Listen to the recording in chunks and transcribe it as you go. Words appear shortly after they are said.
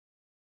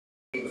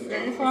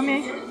Ready for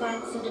me? This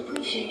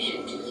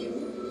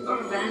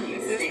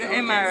is the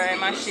MRI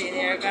machine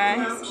here,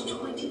 guys.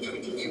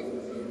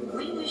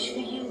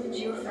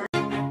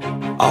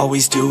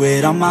 Always do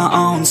it on my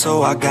own,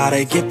 so I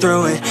gotta get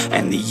through it.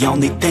 And the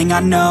only thing I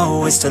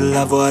know is to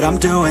love what I'm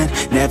doing.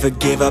 Never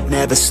give up,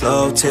 never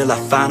slow, till I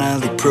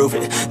finally prove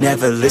it.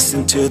 Never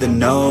listen to the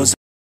no's.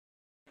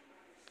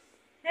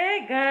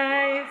 Hey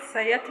guys,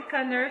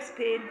 sciatica nerve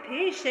pain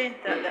patient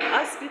at the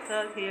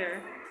hospital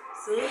here.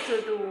 So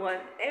to do an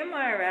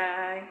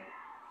MRI.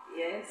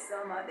 Yes,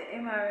 I'm at the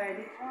MRI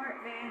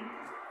department.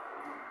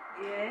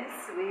 Yes,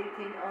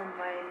 waiting on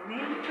my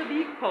name to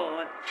be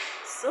called.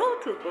 So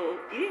to go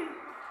in.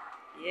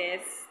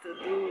 Yes, to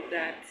do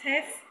that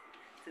test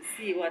to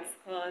see what's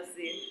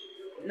causing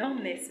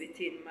numbness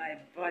within my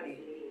body.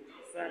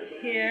 So I'm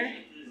here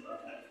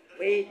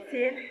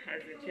waiting,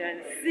 as you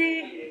can see.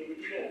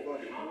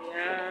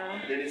 Yeah.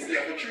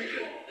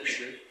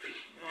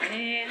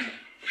 Morning.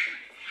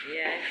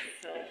 Yes,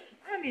 so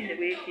I'm in the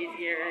waiting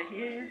area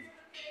here,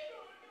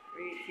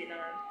 waiting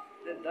on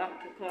the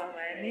doctor to call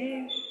my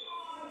name.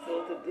 So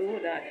to do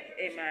that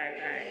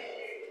MRI.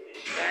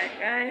 Right,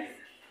 guys?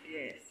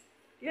 Yes.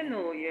 You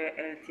know your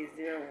health is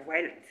your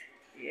wealth.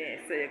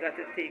 Yes, so you got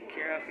to take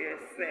care of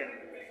yourself.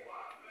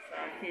 So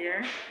I'm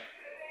here.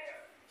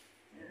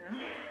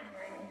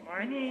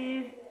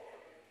 Morning.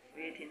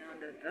 Waiting on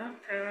the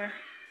doctor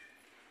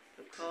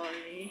to call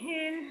me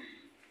in.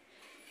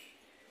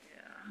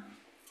 Yeah.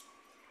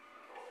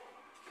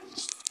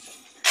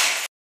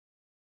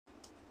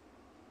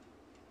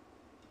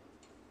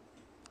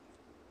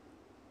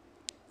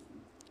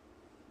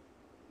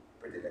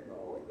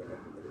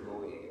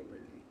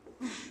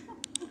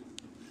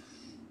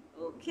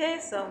 Okay,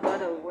 so I'm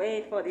gonna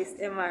wait for this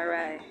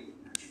MRI.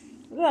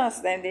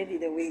 Last time they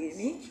did away with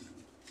me.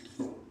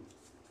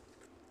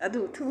 I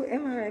do 2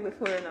 MRI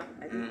before now.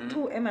 I did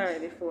 2 MRI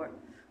before.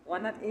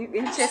 One at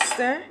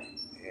Winchester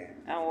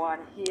and one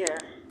here.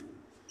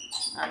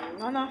 And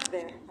none of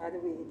them had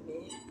away with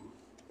me.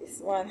 This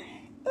one.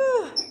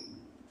 Oh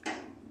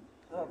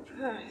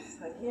gosh,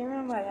 so here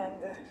am I on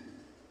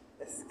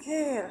the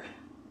scale.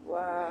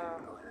 Wow.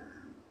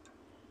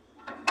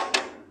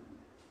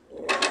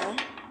 Yeah.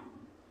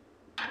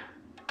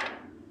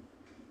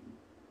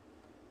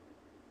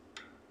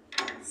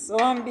 So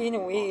I'm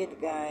being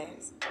weighed,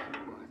 guys.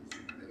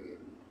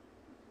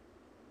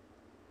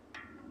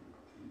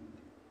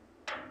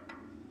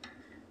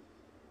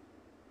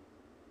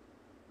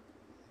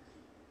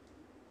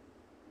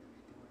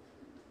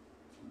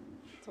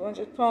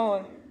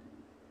 £200.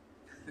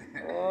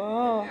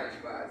 Oh.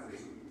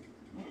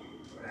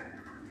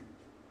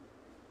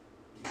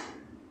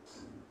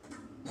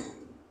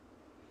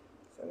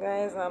 So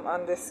guys, I'm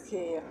on the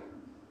scale,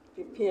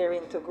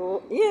 preparing to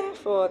go in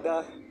for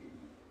the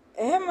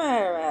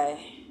MRI.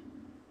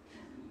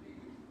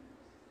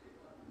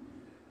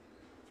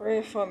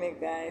 Pray for me,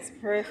 guys.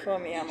 Pray for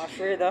me. I'm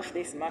afraid of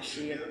this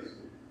machine.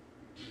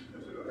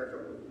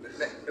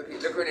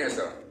 Look in here,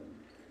 sir.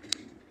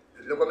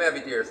 Look what I have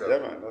it here, sir. Yeah,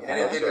 man.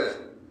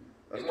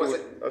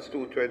 That's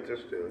 220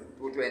 still.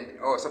 220.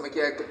 Oh, so I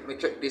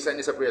check this and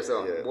this up here,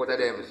 sir. Yeah. Both of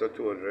them. It's a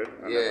 200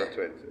 and Yeah. that's a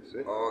 20, see?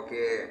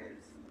 Okay.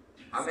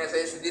 I mean,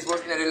 this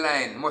was near the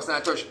line. Must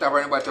not touch the top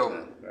or the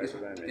bottom. This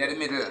near the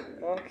middle.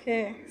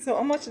 Okay. So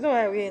how much do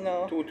I weigh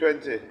now?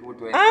 220.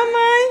 220. Am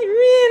I?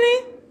 Really?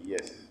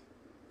 Yes.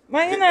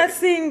 Man, you're not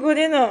seeing good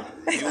enough.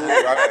 Look,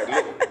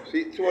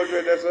 see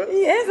 200 that's it?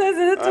 Yes, I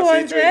said And see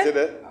 20 200.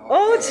 there?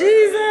 Oh,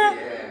 Jesus.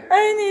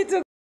 I need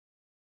to.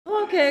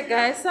 Okay,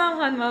 guys, so I'm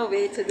on my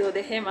way to do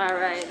the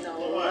MRI now.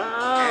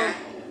 Wow.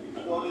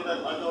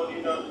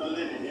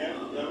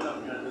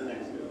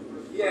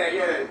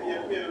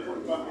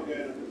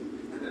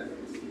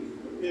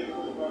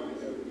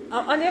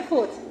 I'm on your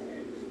foot.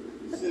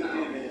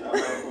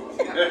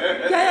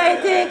 Can I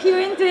take you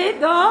into it,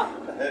 though?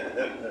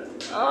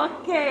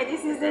 Okay,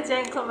 this is the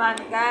gentleman,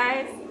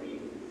 guys.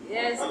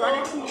 Yes,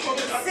 gonna keep it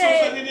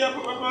safe.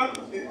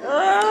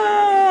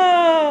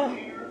 Oh,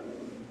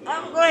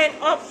 I'm going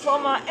up for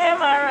my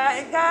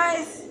MRI,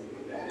 guys.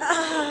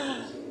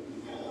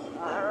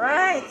 All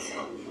right.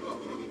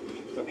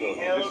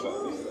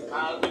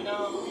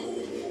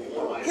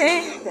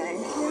 Okay,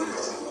 thank you.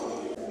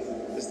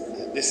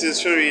 This is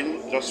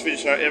Shireen, just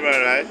finished her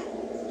MRI.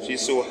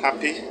 She's so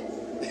happy.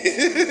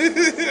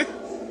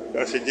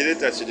 Because she did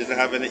it and she didn't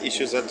have any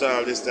issues at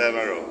all this time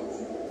around.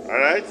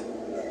 Alright?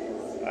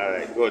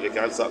 Alright, good, you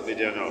can stop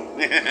video now.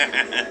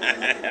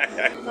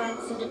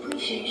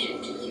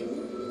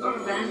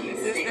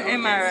 This is the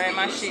MRI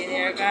machine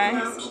here,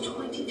 guys.